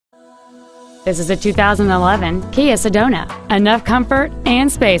This is a 2011 Kia Sedona. Enough comfort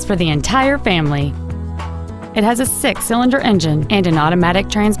and space for the entire family. It has a 6-cylinder engine and an automatic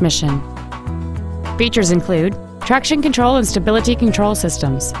transmission. Features include traction control and stability control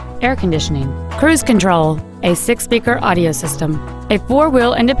systems, air conditioning, cruise control, a 6-speaker audio system, a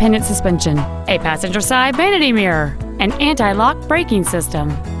 4-wheel independent suspension, a passenger side vanity mirror, an anti-lock braking system,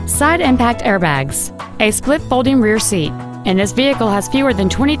 side impact airbags, a split folding rear seat, and this vehicle has fewer than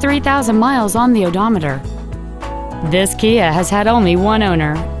 23,000 miles on the odometer. This Kia has had only one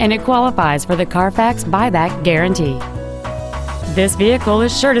owner, and it qualifies for the Carfax buyback guarantee. This vehicle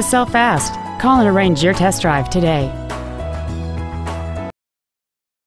is sure to sell fast. Call and arrange your test drive today.